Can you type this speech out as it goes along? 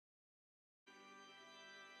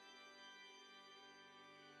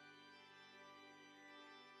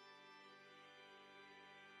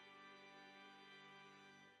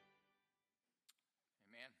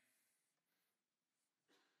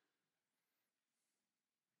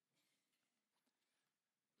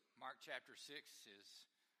chapter 6 is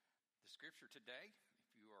the scripture today.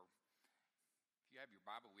 If you have your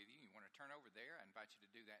Bible with you, you want to turn over there, I invite you to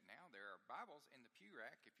do that now. There are Bibles in the pew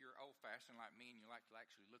rack. If you're old-fashioned like me and you like to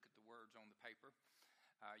actually look at the words on the paper,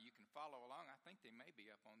 you can follow along. I think they may be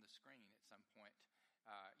up on the screen at some point.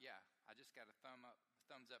 I just got a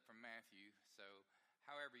thumbs up from Matthew. So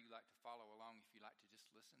however you like to follow along, if you like to just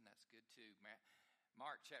listen, that's good too.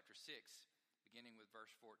 Mark chapter 6, beginning with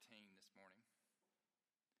verse 14 this morning.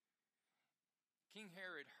 King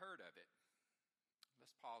Herod heard of it.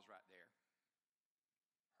 Let's pause right there.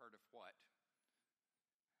 Heard of what?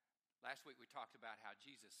 Last week we talked about how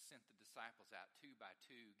Jesus sent the disciples out two by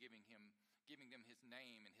two, giving them his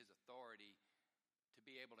name and his authority to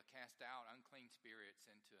be able to cast out unclean spirits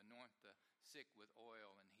and to anoint the sick with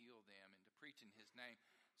oil and heal them and to preach in his name.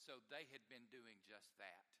 So they had been doing just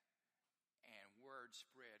that. And word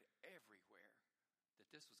spread everywhere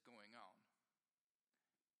that this was going on.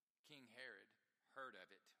 King Herod heard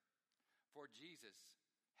of it, for Jesus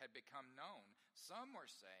had become known. Some were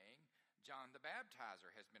saying, John the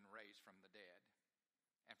Baptizer has been raised from the dead,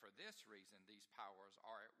 and for this reason these powers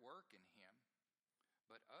are at work in him.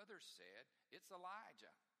 But others said, it's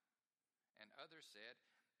Elijah. And others said,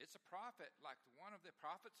 it's a prophet like one of the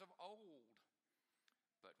prophets of old.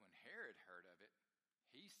 But when Herod heard of it,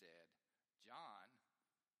 he said, John,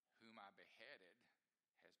 whom I beheaded,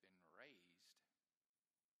 has been raised.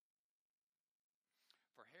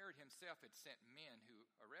 For Herod himself had sent men who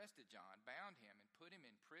arrested John, bound him, and put him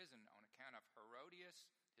in prison on account of Herodias,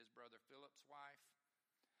 his brother Philip's wife,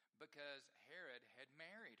 because Herod had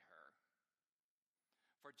married her.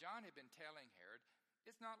 For John had been telling Herod,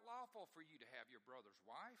 it's not lawful for you to have your brother's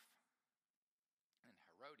wife. And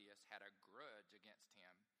Herodias had a grudge against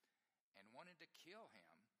him and wanted to kill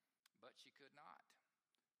him, but she could not.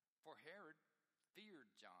 For Herod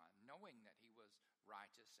feared John, knowing that he was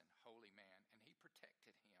righteous and holy man, and he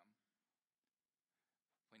protected him.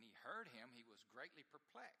 When he heard him, he was greatly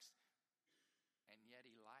perplexed, and yet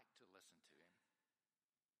he liked to listen to him.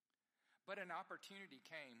 But an opportunity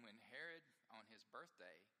came when Herod, on his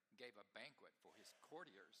birthday, gave a banquet for his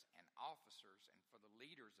courtiers and officers and for the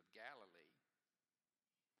leaders of Galilee.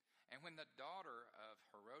 And when the daughter of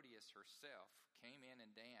Herodias herself came in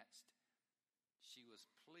and danced, she was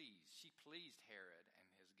pleased. She pleased Herod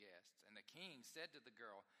and his guests. And the king said to the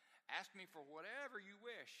girl, ask me for whatever you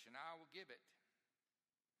wish, and I will give it.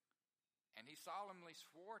 And he solemnly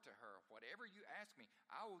swore to her, whatever you ask me,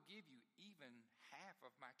 I will give you even half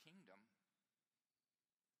of my kingdom.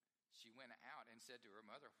 She went out and said to her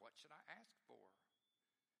mother, what should I ask for?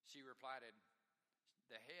 She replied,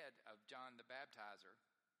 the head of John the Baptizer.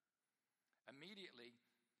 Immediately,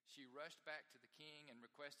 she rushed back to the king and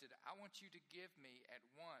requested, I want you to give me at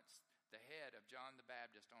once the head of John the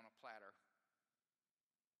Baptist on a platter.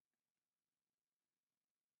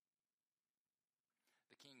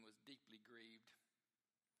 The king was deeply grieved.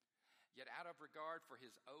 Yet out of regard for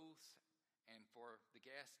his oath and for the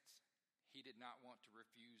guests, he did not want to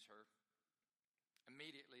refuse her.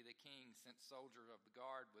 Immediately the king sent soldiers of the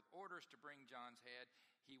guard with orders to bring John's head.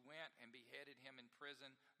 He went and beheaded him in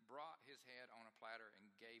prison, brought his head on a platter, and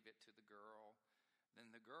gave it to the girl.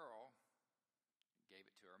 Then the girl gave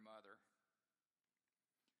it to her mother.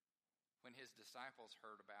 When his disciples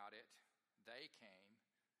heard about it, they came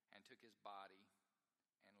and took his body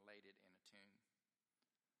and laid it in a tomb.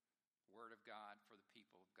 Word of God for the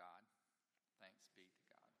people of God. Thanks be to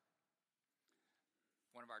God.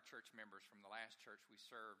 One of our church members from the last church we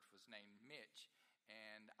served was named Mitch,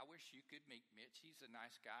 and I wish you could meet Mitch. He's a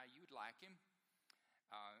nice guy. You'd like him.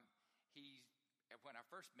 When I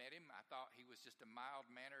first met him, I thought he was just a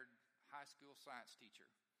mild-mannered high school science teacher.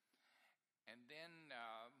 And then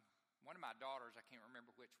one of my daughters, I can't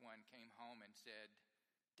remember which one, came home and said,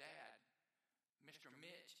 Dad, Mr.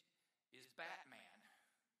 Mitch is Batman.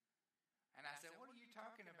 And I said, what are you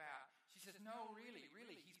talking about? She says, no, really,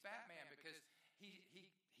 he's Batman because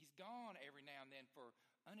he's gone every now and then for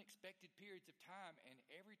unexpected periods of time, and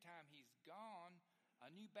every time he's gone, a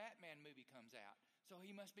new Batman movie comes out. So he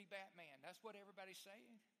must be Batman. That's what everybody's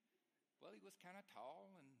saying. Well, he was kind of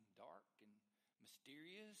tall and dark and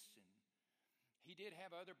mysterious, and he did have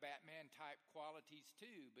other Batman-type qualities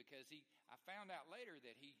too, because I found out later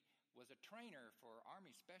that he was a trainer for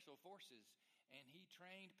Army Special Forces, and he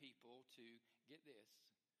trained people to, get this,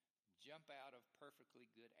 jump out of perfectly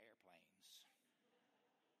good airplanes.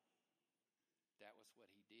 That was what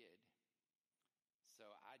he did.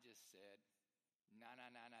 So I just said,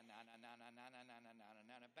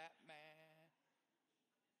 Batman.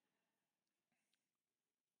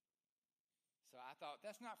 So I thought,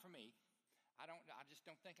 that's not for me. I just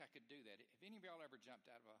don't think I could do that. If any of y'all ever jumped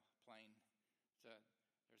out of a plane,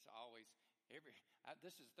 there's always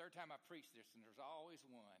this is the third time I preached this, and there's always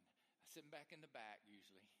one sitting back in the back,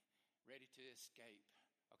 usually ready to escape.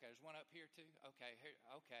 Okay, there's one up here too. Okay,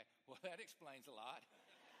 okay. Well, that explains a lot.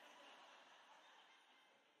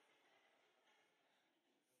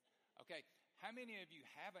 Okay, how many of you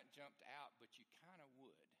haven't jumped out, but you kind of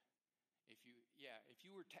would? If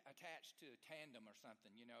you were attached to a tandem or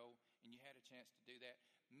something, and you had a chance to do that.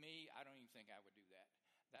 Me, I don't even think I would do that.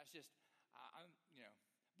 That's just,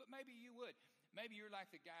 but maybe you would. Maybe you're like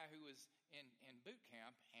the guy who was in boot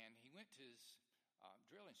camp, and he went to his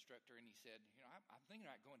drill instructor, and he said, I'm thinking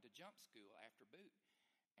about going to jump school after boot.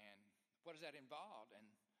 And what does that involve? And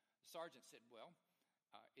the sergeant said, well,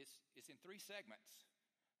 it's in 3 segments.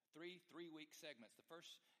 3-week segments. The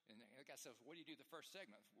first, and the guy says, what do you do the first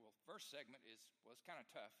segment? Well, first segment it's kind of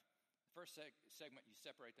tough. The first segment, you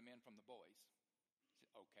separate the men from the boys. I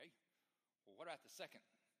said, okay. Well, what about the second?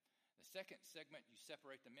 The second segment, you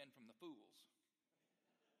separate the men from the fools.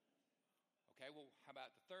 Okay, well, how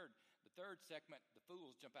about the third? The third segment, the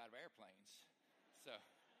fools jump out of airplanes. So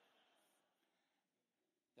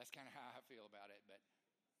that's kind of how I feel about it. But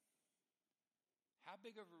how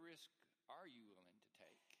big of a risk are you willing to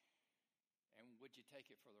take? And would you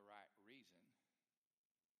take it for the right reason?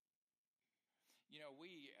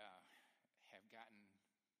 We have gotten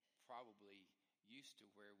probably used to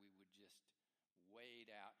where we would just wade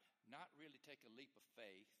out, not really take a leap of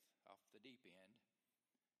faith off the deep end.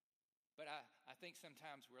 But I think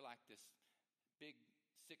sometimes we're like this big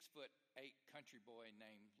 6'8" country boy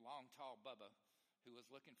named Long Tall Bubba, who was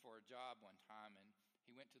looking for a job one time, and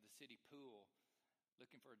he went to the city pool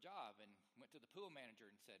looking for a job, and went to the pool manager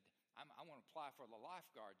and said, I want to apply for the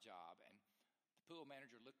lifeguard job. And the pool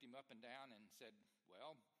manager looked him up and down and said,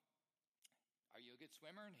 well, are you a good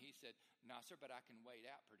swimmer? And he said, no, sir, but I can wade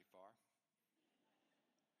out pretty far.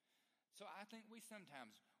 So I think we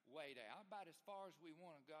sometimes wade out about as far as we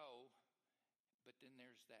want to go, but then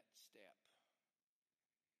there's that step,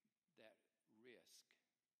 that risk.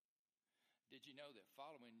 Did you know that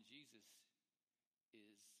following Jesus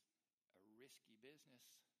is a risky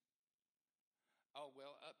business? Oh,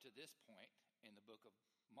 well, up to this point in the book of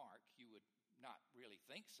Mark, you would not really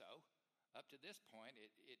think so. Up to this point,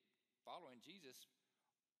 it following Jesus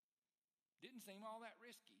didn't seem all that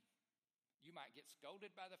risky. You might get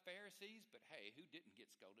scolded by the Pharisees, but hey, who didn't get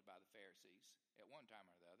scolded by the Pharisees at one time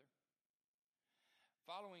or the other?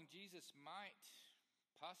 Following Jesus might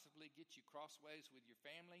possibly get you crossways with your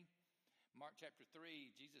family. Mark chapter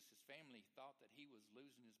 3, Jesus' family thought that he was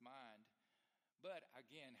losing his mind. But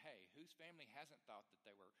again, hey, whose family hasn't thought that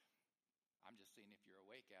they were, I'm just seeing if you're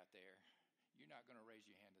awake out there, you're not going to raise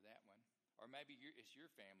your hand to that one. Or maybe it's your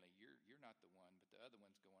family, you're not the one, but the other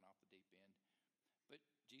one's going off the deep end. But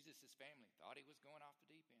Jesus' family thought he was going off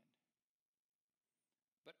the deep end.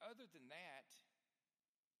 But other than that,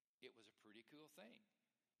 it was a pretty cool thing.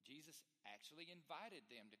 Jesus actually invited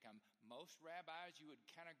them to come. Most rabbis, you would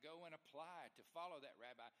kind of go and apply to follow that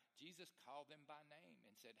rabbi. Jesus called them by name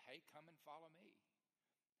and said, hey, come and follow me.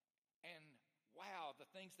 And wow, the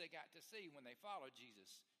things they got to see when they followed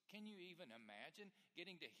Jesus. Can you even imagine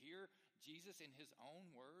getting to hear Jesus in his own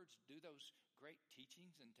words do those great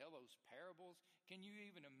teachings and tell those parables? Can you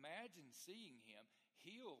even imagine seeing him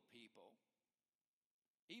heal people?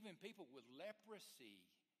 Even people with leprosy,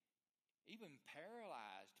 even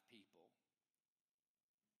paralyzed people.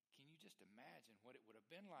 Can you just imagine what it would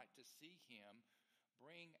have been like to see him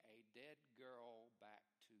bring a dead girl back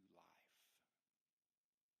to life?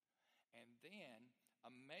 And then,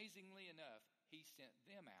 amazingly enough, he sent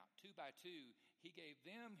them out 2 by 2. He gave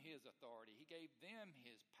them his authority. He gave them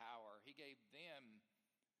his power. He gave them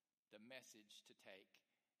the message to take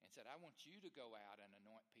and said, I want you to go out and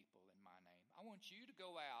anoint people in my name. I want you to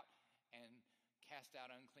go out and cast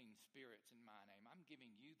out unclean spirits in my name. I'm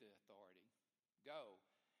giving you the authority. Go.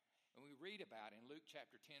 And we read about in Luke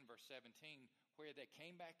chapter 10, verse 17, where they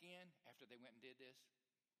came back in after they went and did this.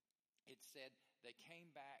 It said they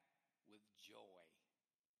came back with joy.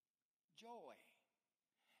 Joy.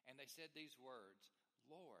 And they said these words,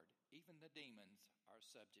 Lord, even the demons are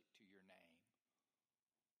subject to your name.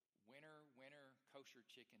 Winner, winner, kosher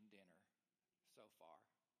chicken dinner so far.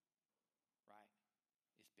 Right?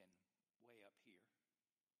 It's been way up here.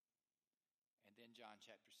 And then John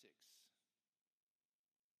chapter 6.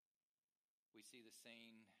 We see the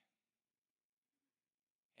scene.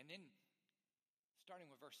 And then,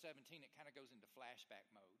 starting with verse 17, it kind of goes into flashback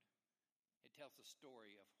mode. It tells the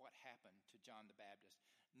story of what happened to John the Baptist.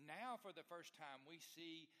 Now, for the first time, we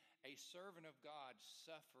see a servant of God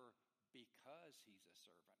suffer because he's a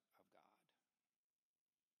servant of God.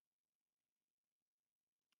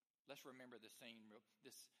 Let's remember the scene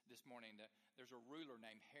this morning. There's a ruler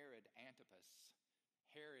named Herod Antipas.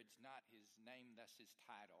 Herod's not his name, that's his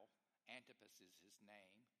title. Antipas is his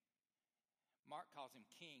name. Mark calls him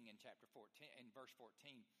king in chapter 14, in verse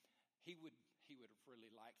 14. He would have really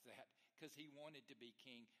liked that because he wanted to be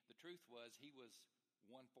king. The truth was he was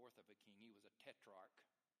 1/4 of a king. He was a tetrarch.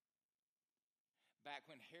 Back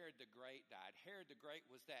when Herod the Great died, Herod the Great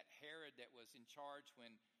was that Herod that was in charge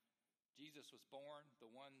when Jesus was born,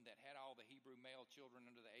 the one that had all the Hebrew male children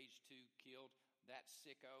under the age 2 killed. That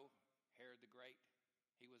sicko, Herod the Great,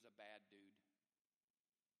 he was a bad dude.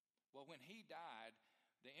 Well, when he died,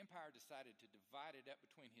 the empire decided to divide it up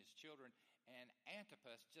between his children, and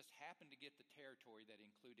Antipas just happened to get the territory that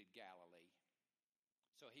included Galilee.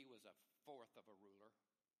 So he was 1/4 of a ruler,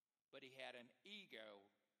 but he had an ego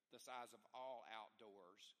the size of all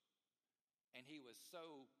outdoors. And he was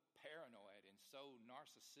so paranoid and so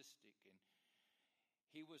narcissistic, and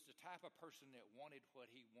he was the type of person that wanted what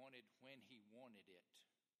he wanted when he wanted it.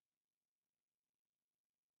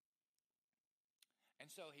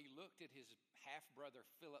 And so he looked at his half-brother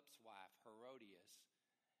Philip's wife, Herodias,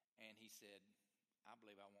 and he said, I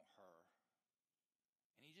believe I want her.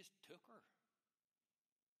 And he just took her.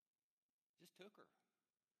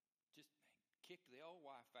 Just kicked the old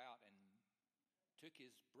wife out and took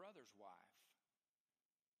his brother's wife.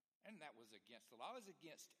 And that was against the law. It was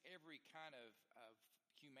against every kind of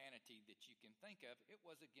humanity that you can think of. It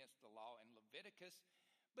was against the law in Leviticus.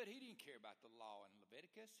 But he didn't care about the law in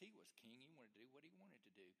Leviticus. He was king. He wanted to do what he wanted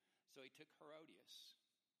to do. So he took Herodias.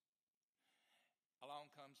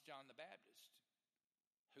 Along comes John the Baptist,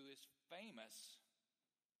 who is famous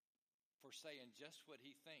for saying just what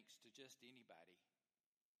he thinks to just anybody.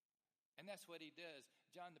 And that's what he does.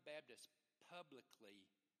 John the Baptist publicly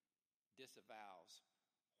disavows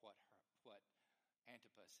what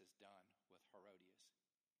Antipas has done with Herodias.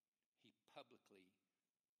 He publicly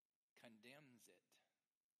condemns it.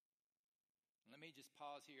 Let me just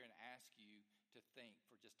pause here and ask you to think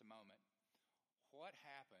for just a moment. What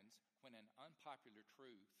happens when an unpopular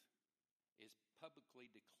truth is publicly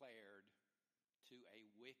declared to a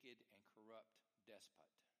wicked and corrupt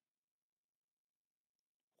despot?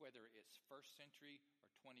 Whether it's 1st century or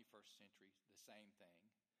 21st century, the same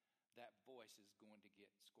thing. That voice is going to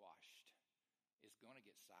get squashed, is going to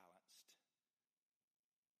get silenced.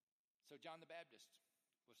 So John the Baptist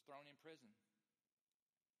was thrown in prison.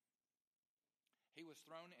 He was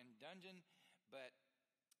thrown in dungeon, but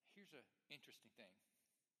here's an interesting thing.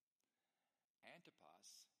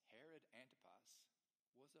 Herod Antipas,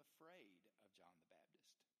 was afraid of John the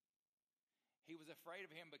Baptist. He was afraid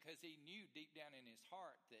of him because he knew deep down in his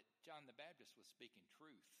heart that John the Baptist was speaking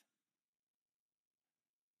truth.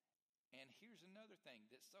 And here's another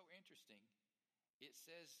thing that's so interesting. It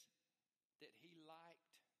says that he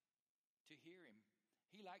liked to hear him.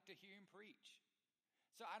 He liked to hear him preach.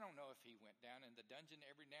 So I don't know if he went down in the dungeon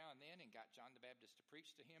every now and then and got John the Baptist to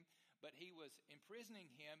preach to him, but he was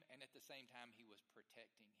imprisoning him, and at the same time he was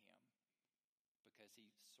protecting him because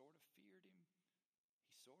he sort of feared him.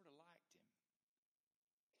 He sort of liked him.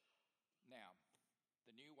 Now,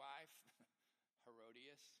 the new wife,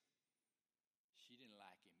 Herodias, she didn't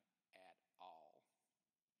like him at all.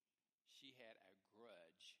 She had a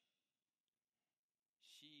grudge.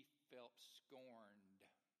 She felt scorned.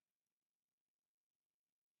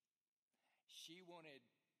 She wanted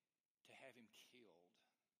to have him killed,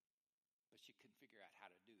 but she couldn't figure out how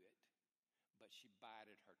to do it. But she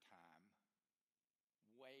bided her time,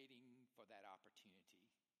 waiting for that opportunity.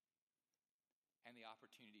 And the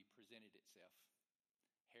opportunity presented itself.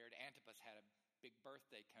 Herod Antipas had a big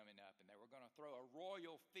birthday coming up, and they were going to throw a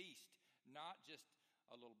royal feast, not just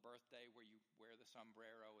a little birthday where you wear the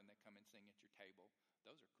sombrero and they come and sing at your table.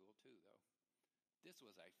 Those are cool too, though. This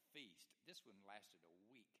was a feast. This one lasted a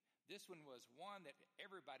week. This one was one that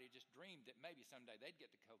everybody just dreamed that maybe someday they'd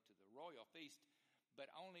get to go to the royal feast, but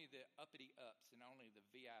only the uppity-ups and only the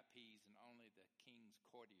VIPs and only the king's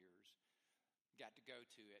courtiers got to go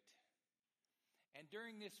to it. And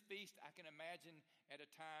during this feast, I can imagine at a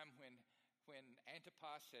time when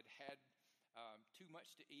Antipas had too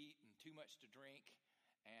much to eat and too much to drink,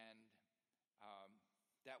 and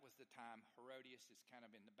that was the time Herodias is kind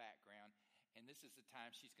of in the background, and this is the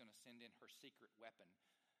time she's going to send in her secret weapon,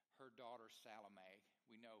 her daughter Salome.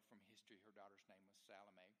 We know from history her daughter's name was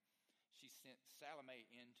Salome. She sent Salome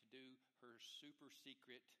in to do her super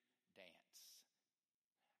secret dance.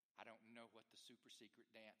 I don't know what the super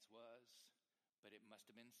secret dance was, but it must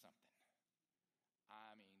have been something.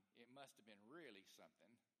 I mean, it must have been really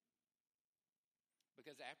something.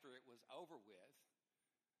 Because after it was over with,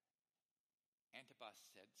 Antipas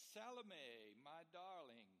said, "Salome, my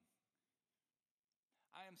darling,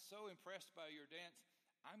 I am so impressed by your dance.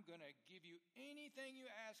 I'm going to give you anything you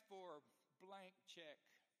ask for, blank check.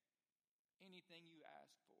 Anything you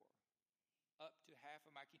ask for. Up to half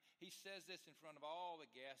of my kingdom. He says this in front of all the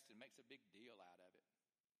guests and makes a big deal out of it.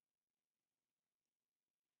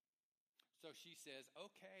 So she says,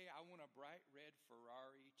 okay, I want a bright red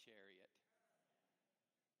Ferrari chariot.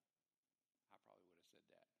 I probably would have said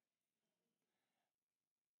that.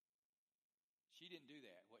 She didn't do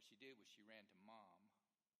that. What she did was she ran to Mom,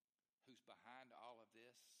 who's behind all of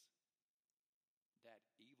this, that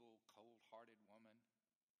evil, cold-hearted woman.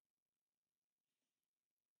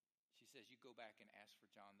 She says, you go back and ask for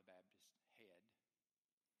John the Baptist's head.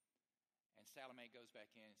 And Salome goes back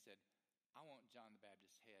in and said, I want John the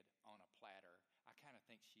Baptist's head on a platter. I kind of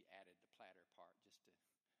think she added the platter part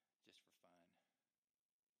just for fun.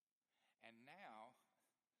 And now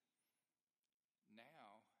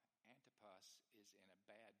Antipas is in a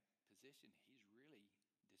bad position. He's really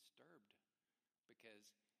disturbed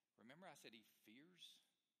because remember I said he fears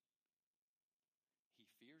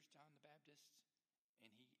John the Baptist,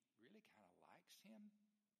 and he really kind of likes him.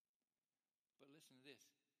 But listen to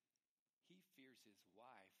this. He fears his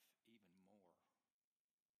wife even more.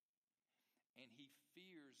 And he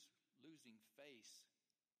fears losing face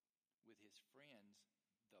with his friends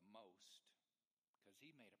the most because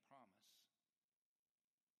he made a promise.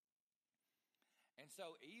 And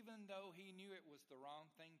so even though he knew it was the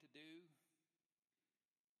wrong thing to do,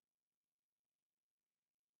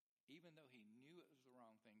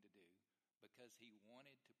 because he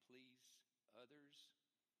wanted to please others,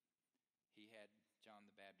 he had John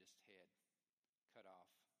the Baptist's head cut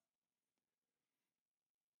off.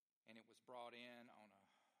 And it was brought in on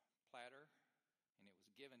a platter, and it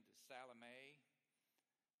was given to Salome,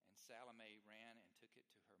 and Salome ran and took it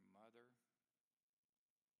to her mother.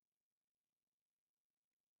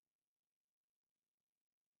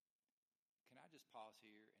 Can I just pause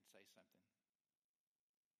here and say something?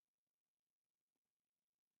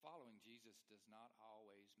 Following Jesus does not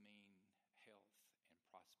always mean health and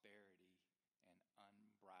prosperity and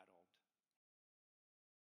unbridled.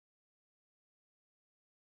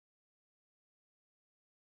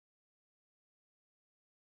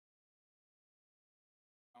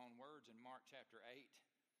 On words in Mark chapter 8,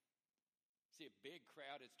 see, a big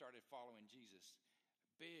crowd had started following Jesus.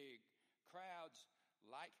 Big crowds,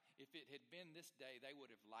 like if it had been this day, they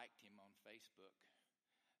would have liked him on Facebook.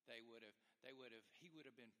 He would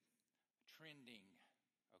have been trending,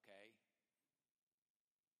 okay?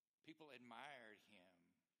 People admired him.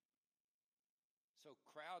 So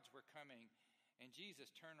crowds were coming, and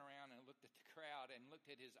Jesus turned around and looked at the crowd and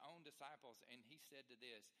looked at his own disciples, and he said to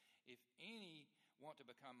this, if any want to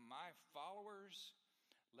become my followers,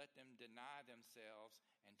 let them deny themselves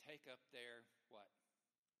and take up their, what?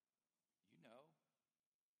 You know.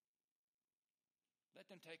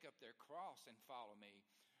 Let them take up their cross and follow me.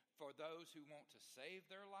 For those who want to save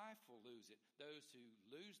their life will lose it. Those who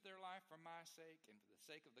lose their life for my sake and for the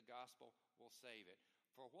sake of the gospel will save it.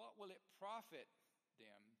 For what will it profit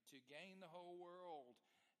them to gain the whole world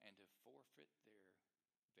and to forfeit their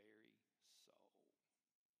very soul?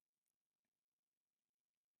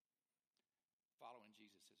 Following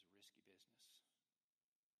Jesus is a risky business.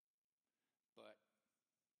 But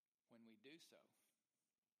when we do so,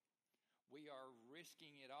 we are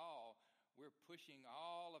risking it all. We're pushing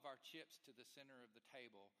all of our chips to the center of the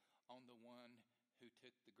table on the one who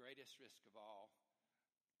took the greatest risk of all,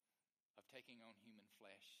 of taking on human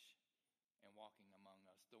flesh and walking among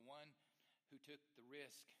us. The one who took the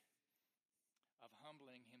risk of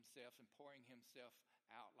humbling himself and pouring himself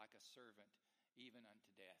out like a servant, even unto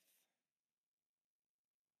death.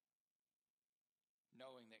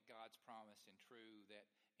 Knowing that God's promise and true that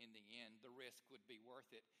in the end the risk would be worth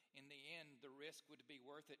it. In the end the risk would be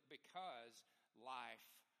worth it because life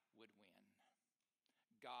would win.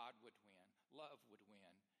 God would win. Love would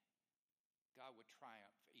win. God would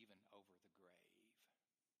triumph even over the grave.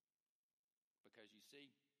 Because you see,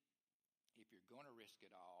 if you're going to risk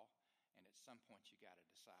it all, and at some point you got to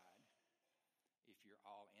decide if you're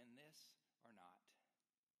all in this or not.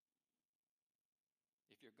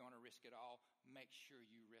 If you're going to risk it all, make sure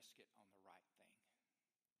you risk it on the right thing.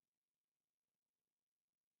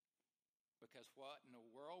 Because what in the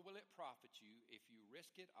world will it profit you if you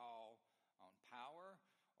risk it all on power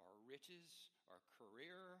or riches or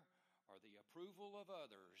career or the approval of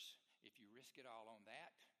others? If you risk it all on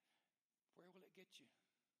that, where will it get you?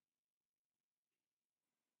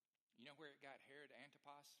 You know where it got Herod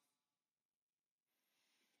Antipas?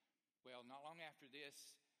 Well, not long after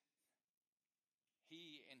this,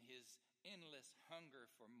 he and his endless hunger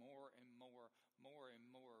for more and more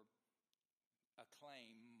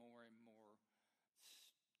acclaim, more and more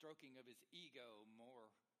stroking of his ego, more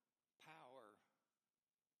power.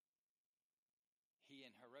 He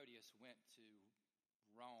and Herodias went to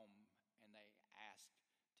Rome and they asked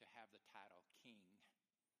to have the title king.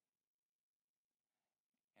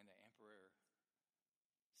 And the emperor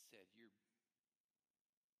said, You're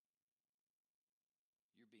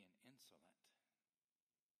being insolent.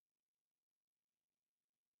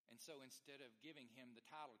 And so instead of giving him the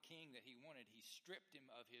title king that he wanted, he stripped him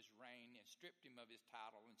of his reign and stripped him of his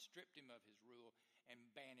title and stripped him of his rule and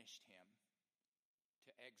banished him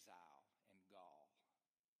to exile in Gaul.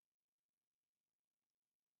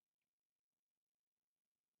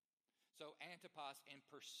 So Antipas, in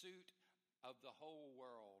pursuit of the whole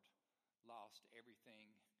world, lost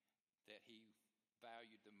everything that he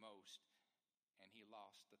valued the most, and he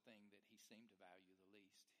lost the thing that he seemed to value the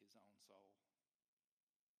least, his own soul.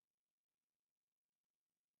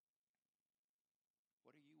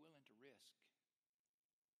 What are you willing to risk?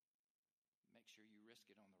 Make sure you risk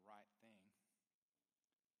it on the right thing.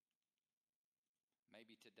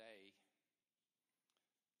 Maybe today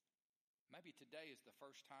is the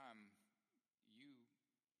first time you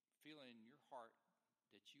feel in your heart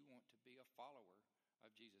that you want to be a follower of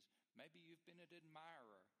Jesus. Maybe you've been an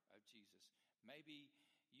admirer of Jesus. Maybe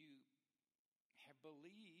you have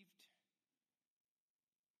believed,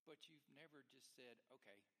 but you've never just said,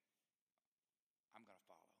 okay, I'm going to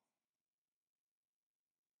follow.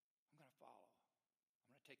 I'm going to follow. I'm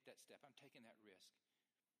going to take that step. I'm taking that risk.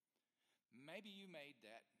 Maybe you made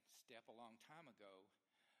that step a long time ago,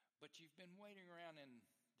 but you've been waiting around in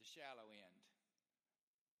the shallow end.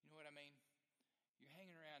 You know what I mean? You're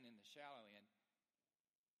hanging around in the shallow end.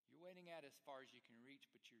 You're waiting out as far as you can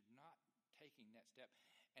reach, but you're not taking that step.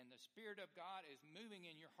 And the Spirit of God is moving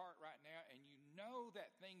in your heart right now, and you know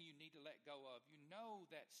that thing you need to let go of. You know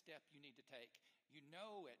that step you need to take. You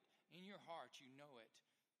know it. In your heart, you know it.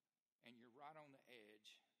 And you're right on the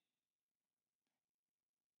edge.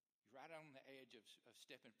 You're right on the edge of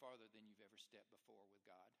stepping farther than you've ever stepped before with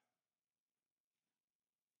God.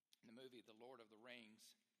 In the movie The Lord of the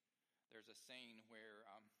Rings, there's a scene where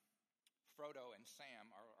Frodo and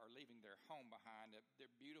Sam are leaving their home behind,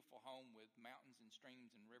 their beautiful home with mountains and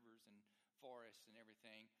streams and rivers and forests and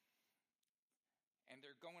everything. And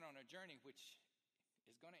they're going on a journey which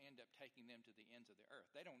is going to end up taking them to the ends of the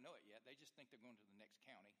earth. They don't know it yet. They just think they're going to the next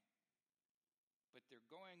county. But they're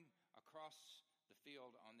going across the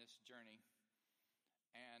field on this journey.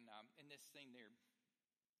 And in this scene, they're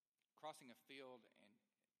crossing a field, and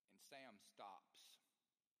Sam stops.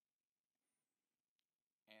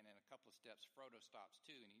 And in a couple of steps, Frodo stops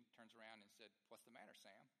too, and he turns around and said, "What's the matter,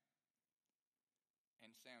 Sam?"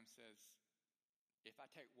 And Sam says, "If I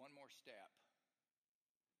take one more step,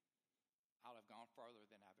 I'll have gone farther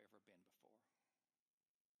than I've ever been before."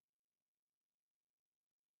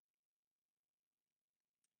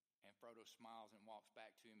 And Frodo smiles and walks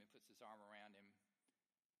back to him and puts his arm around him.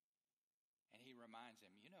 And he reminds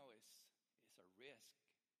him, it's a risk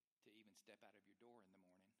to even step out of your door in the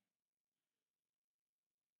morning.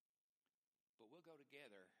 But we'll go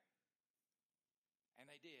together. And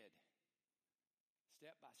they did.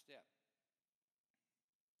 Step by step.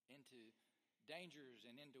 Into dangers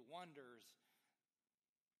and into wonders.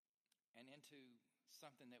 And into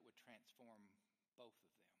something that would transform both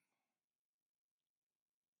of them.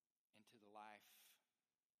 Into the life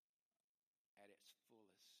at its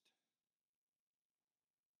fullest.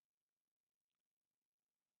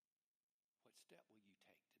 What step will you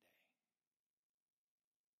take today?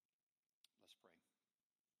 Let's pray.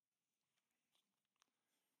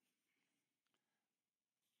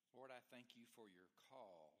 Lord, I thank you for your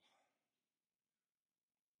call.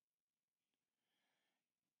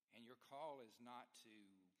 And your call is not to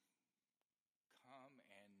come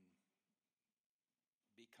and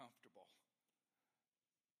be comfortable.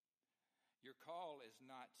 Your call is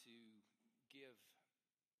not to give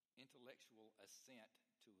intellectual assent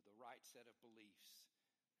to the right set of beliefs.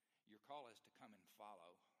 Your call is to come and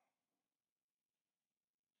follow.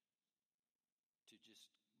 To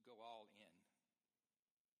just go all in.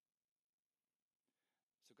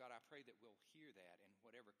 So God, I pray that we'll hear that in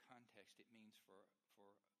whatever context it means for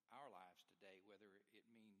our lives today, whether it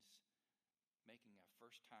means making a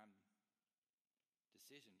first-time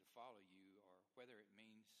decision to follow you, or whether it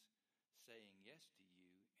means saying yes to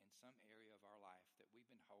you in some area of our life that we've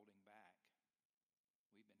been holding back.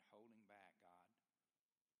 We've been holding back, God,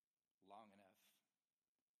 long enough.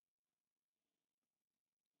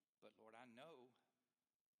 But Lord, I know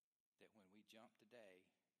that when we jump today,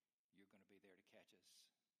 you're going to be there to catch us.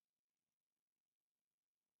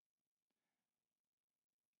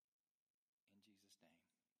 In Jesus'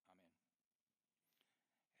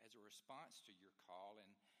 as a response to your call,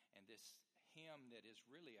 and this hymn that is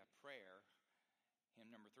really a prayer,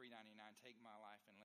 hymn number 399, Take My Life and